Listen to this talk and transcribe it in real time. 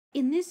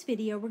In this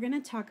video, we're going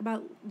to talk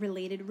about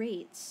related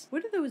rates.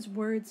 What do those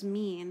words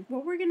mean?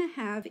 What we're going to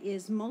have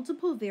is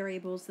multiple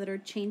variables that are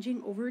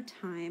changing over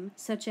time,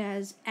 such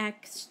as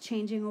x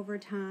changing over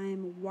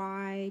time,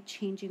 y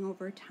changing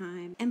over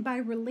time. And by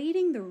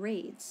relating the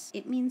rates,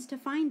 it means to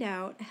find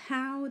out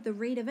how the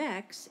rate of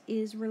x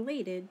is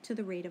related to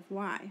the rate of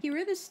y. Here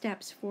are the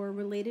steps for a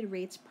related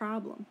rates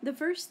problem. The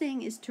first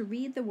thing is to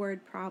read the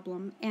word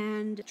problem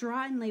and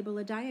draw and label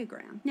a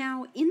diagram.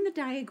 Now, in the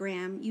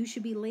diagram, you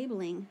should be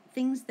labeling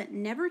things that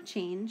never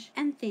change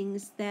and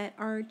things that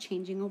are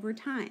changing over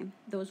time.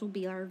 Those will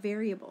be our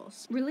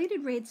variables.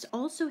 Related rates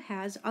also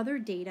has other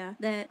data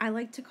that I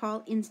like to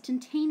call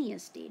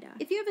instantaneous data.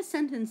 If you have a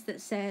sentence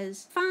that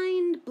says,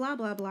 find blah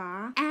blah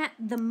blah at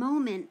the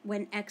moment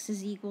when x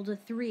is equal to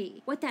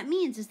 3, what that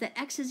means is that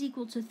x is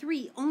equal to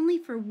 3 only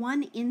for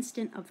one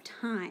instant of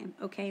time,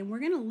 okay? And we're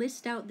going to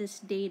list out this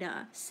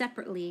data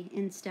separately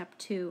in step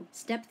 2.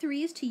 Step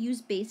 3 is to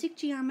use basic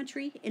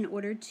geometry in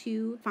order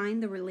to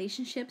find the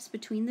relationships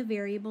between the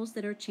variables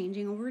that are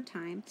changing over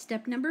time.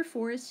 Step number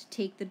 4 is to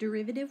take the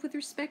derivative with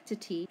respect to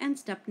t, and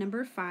step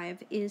number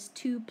 5 is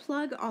to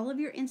plug all of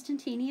your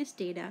instantaneous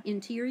data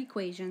into your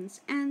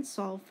equations and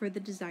solve for the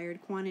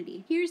desired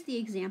quantity. Here's the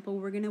example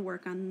we're going to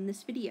work on in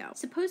this video.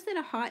 Suppose that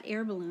a hot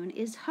air balloon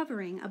is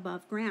hovering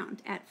above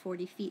ground at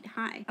 40 feet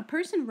high. A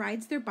person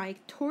rides their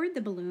bike toward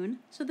the balloon,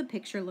 so the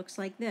picture looks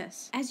like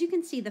this. As you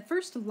can see, the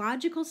first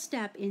logical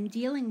step in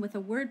dealing with a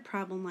word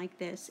problem like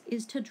this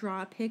is to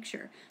draw a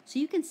picture so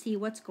you can see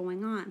what's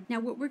going on. Now,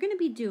 what we're going to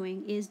be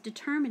doing is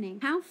determining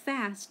how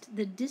fast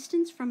the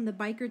distance from the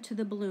biker to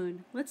the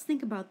balloon. Let's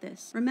think about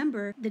this.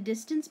 Remember, the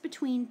distance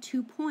between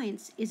 2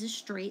 points is a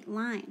straight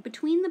line.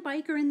 Between the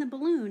biker and the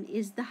balloon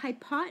is the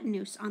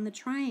hypotenuse on the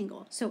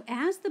triangle. So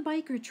as the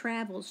biker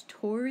travels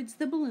towards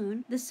the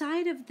balloon, the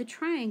side of the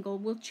triangle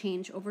will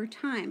change over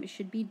time. It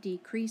should be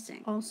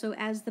decreasing. Also,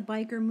 as the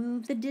biker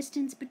moves, the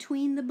distance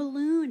between the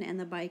balloon and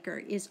the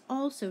biker is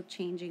also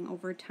changing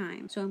over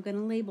time. So I'm going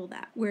to label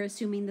that. We're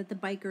assuming that the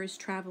biker is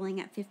traveling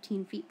at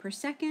 15 feet per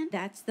second.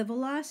 That's the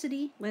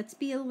velocity. Let's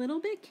be a little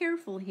bit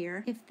careful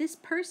here. If this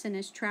person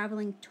is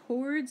traveling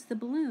towards the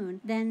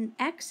balloon, then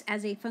x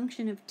as a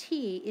function of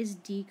t is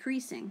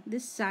decreasing.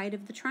 This side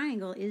of the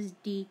triangle is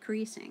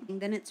decreasing.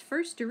 And then its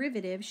first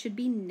derivative should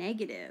be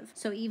negative.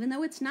 So even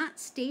though it's not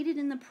stated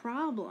in the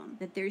problem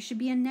that there should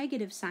be a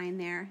negative sign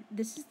there,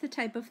 this is the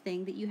type of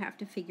thing that you have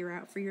to figure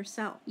out for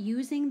yourself,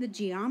 using the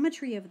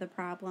geometry of the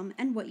problem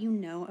and what you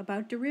know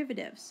about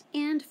derivatives.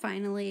 And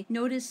finally,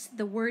 notice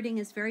the wording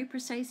is very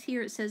precise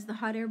here. It says the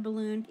hot air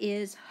balloon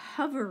is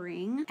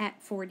hovering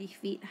at 40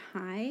 feet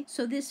high.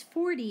 So this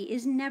 40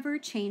 is never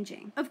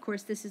changing. Of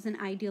course, this is an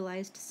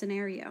idealized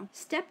scenario.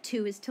 Step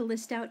 2 is to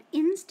list out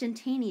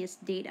instantaneous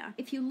data.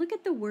 If you look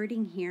at the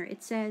wording here,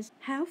 it says,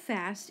 how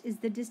fast is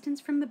the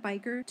distance from the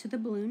biker to the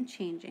balloon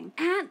changing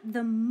at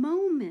the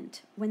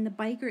moment when the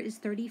biker is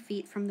 30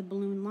 feet from the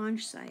balloon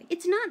launch site?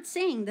 It's not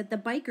saying that the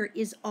biker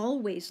is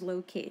always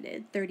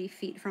located 30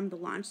 feet from the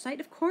launch site.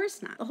 Of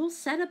course not. The whole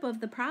setup of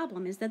the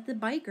problem is that the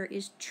biker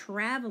is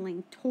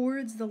traveling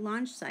towards the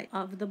launch site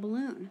of the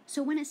balloon.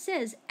 So when it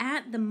says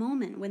at the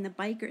moment when the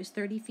biker is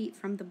 30 feet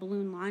from the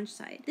balloon launch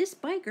site, this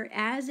biker,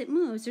 as it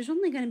moves, there's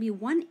only going to be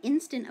one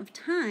instant of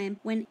time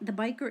when the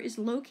biker is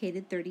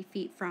located 30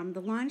 feet from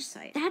the launch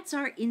site. That's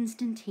our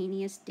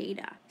instantaneous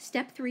data.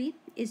 Step 3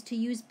 is to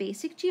use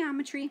basic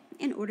geometry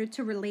in order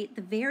to relate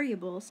the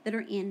variables that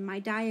are in my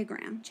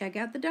diagram. Check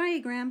out the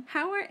diagram.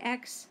 How are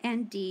x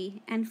and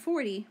d and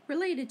 40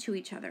 related to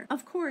each other?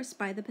 Of course,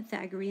 by the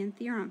Pythagorean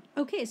theorem.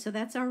 Okay, so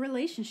that's our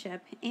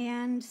relationship.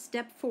 And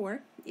step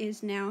 4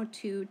 is now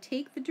to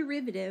take the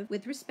derivative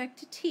with respect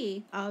to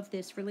t of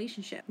this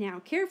relationship.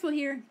 Now, careful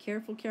here.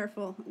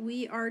 Careful.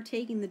 We are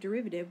taking the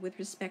derivative with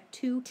respect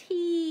to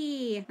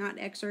t, not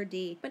x or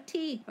d, but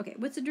t. Okay,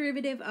 what's the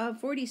derivative of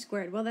 40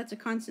 squared? Well, that's a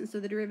constant, so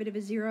the derivative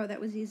is 0. That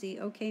was easy.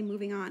 Okay,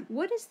 moving on.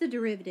 What is the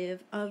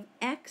derivative of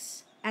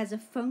x as a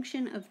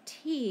function of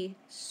t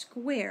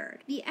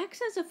squared? The x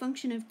as a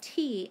function of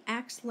t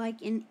acts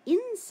like an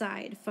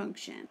inside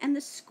function, and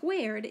the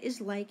squared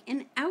is like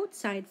an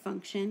outside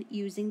function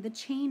using the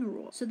chain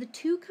rule. So the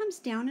 2 comes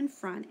down in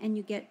front and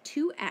you get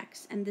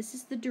 2x, and this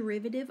is the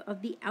derivative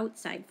of the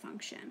outside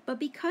function. But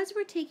because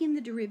we're taking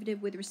the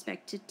derivative with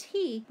respect to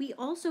t, we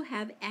also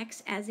have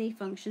x as a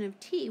function of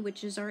t,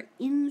 which is our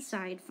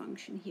inside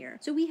function here.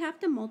 So we have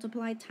to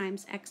multiply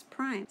times x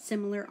prime.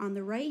 Similar on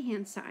the right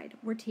hand side,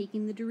 we're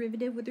taking the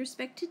derivative with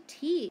respect to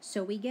t,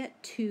 so we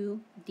get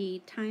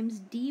 2d times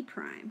d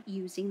prime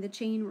using the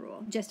chain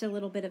rule. Just a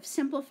little bit of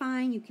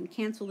simplifying. You can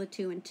cancel the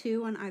 2 and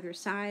 2 on either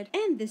side,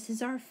 and this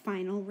is our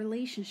final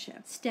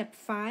relationship. Step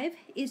 5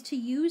 is to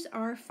use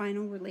our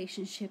final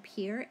relationship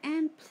here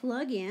and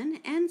plug in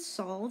and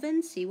solve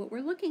and see what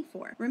we're looking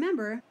for.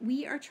 Remember,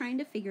 we are trying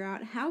to figure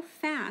out how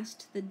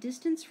fast the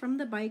distance from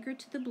the biker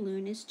to the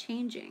balloon is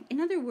changing.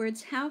 In other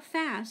words, how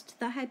fast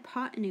the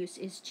hypotenuse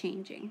is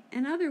changing.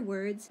 In other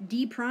words,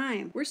 d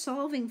prime. We're solving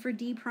solving for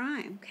d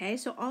prime, okay?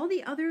 So all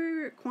the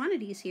other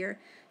quantities here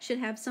should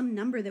have some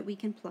number that we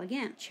can plug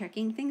in.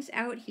 Checking things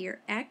out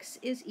here, x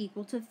is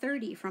equal to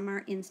 30 from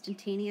our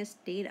instantaneous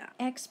data.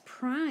 X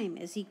prime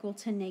is equal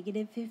to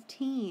negative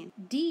 15.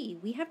 D,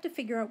 we have to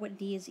figure out what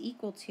d is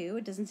equal to.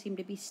 It doesn't seem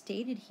to be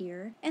stated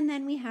here. And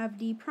then we have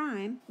d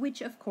prime,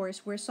 which of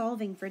course we're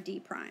solving for d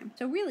prime.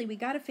 So really we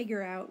got to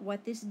figure out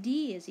what this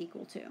d is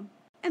equal to.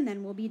 And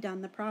then we'll be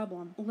done the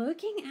problem.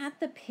 Looking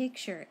at the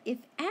picture, if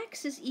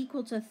x is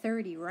equal to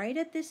 30 right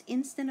at this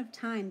instant of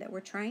time that we're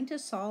trying to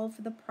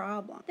solve the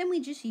problem, then we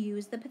just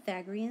use the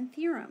Pythagorean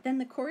theorem. Then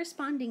the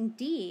corresponding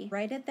d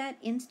right at that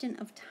instant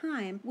of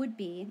time would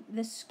be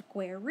the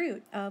square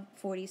root of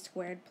 40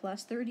 squared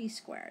plus 30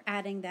 squared.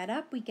 Adding that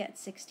up, we get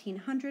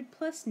 1600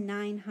 plus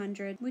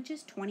 900, which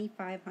is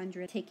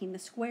 2500. Taking the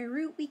square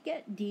root, we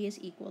get d is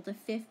equal to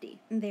 50.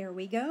 There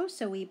we go.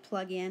 So we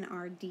plug in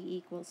our d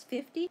equals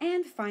 50,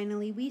 and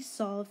finally we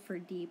solve for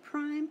d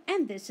prime,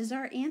 and this is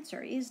our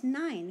answer, is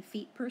 9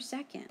 feet per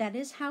second. That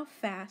is how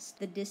fast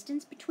the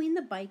distance between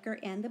the biker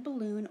and the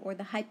balloon, or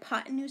the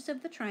hypotenuse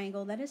of the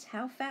triangle, that is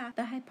how fast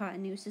the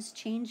hypotenuse is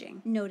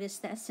changing. Notice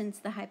that since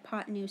the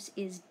hypotenuse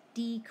is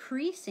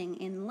decreasing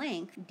in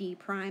length, d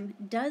prime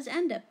does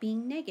end up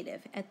being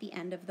negative at the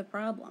end of the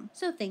problem.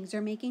 So things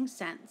are making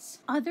sense.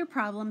 Other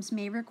problems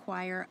may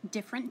require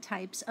different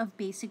types of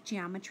basic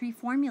geometry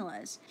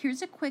formulas.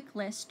 Here's a quick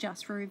list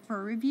just for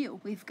review.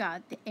 We've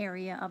got the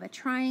area of a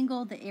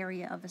triangle, the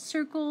area of a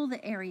circle,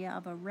 the area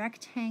of a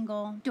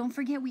rectangle. Don't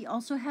forget we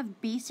also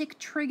have basic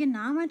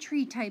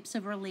trigonometry types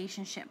of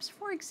relationships.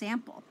 For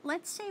example,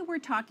 let's say we're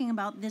talking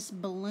about this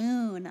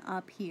balloon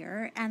up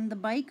here and the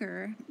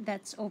biker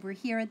that's over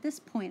here at this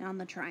point on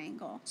the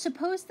triangle.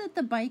 Suppose that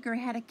the biker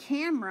had a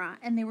camera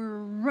and they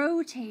were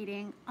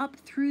rotating up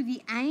through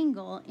the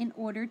angle in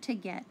order to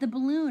get the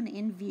balloon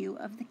in view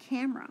of the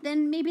camera.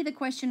 Then maybe the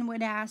question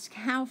would ask,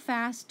 how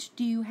fast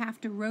do you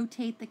have to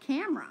rotate the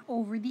camera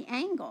over the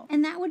angle?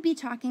 And that would be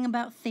talking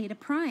about theta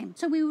prime.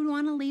 So we would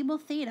want to label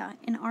theta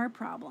in our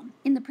problem.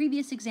 In the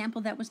previous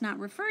example that was not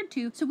referred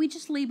to, so we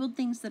just labeled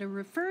things that are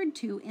referred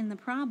to in the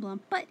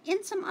problem. But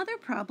in some other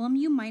problem,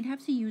 you might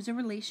have to use a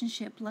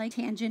relationship like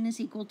tangent is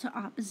equal to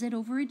opposite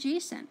over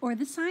adjacent, or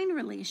the sine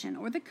relation,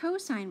 or the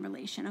cosine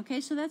relation. Okay,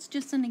 so that's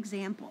just an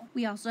example.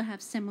 We also have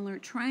similar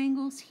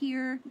triangles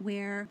here,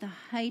 where the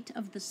height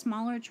of the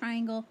smaller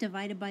triangle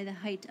divided by the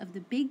height of the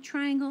big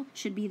triangle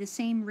should be the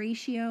same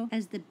ratio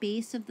as the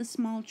base of the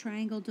small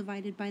triangle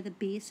divided by the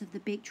base of the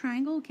big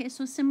triangle. Okay,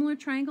 so similar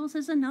triangles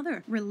is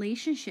another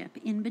relationship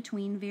in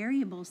between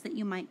variables that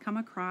you might come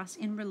across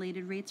in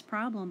related rates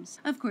problems.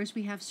 Of course,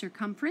 we have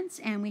circumference,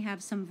 and we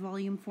have some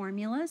volume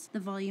formulas. The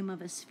volume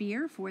of a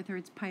sphere,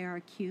 4/3 pi r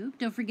cubed.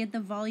 Don't forget the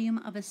volume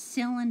of a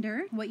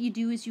cylinder. What you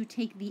do is you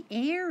take the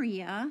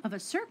area of a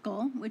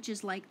circle, which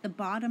is like the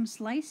bottom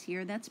slice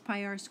here, that's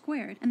pi r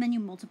squared, and then you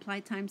multiply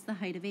times the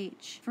height of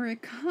h. For a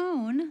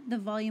cone, the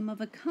volume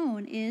of a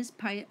cone is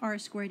pi r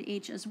squared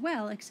h as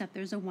well, except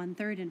there's a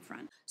 1/3 in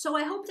front. So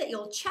I hope that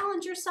you'll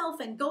challenge yourself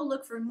and go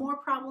look for more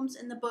problems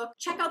in the book.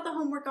 Check out the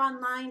homework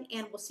online,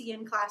 and we'll see you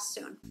in class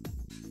soon.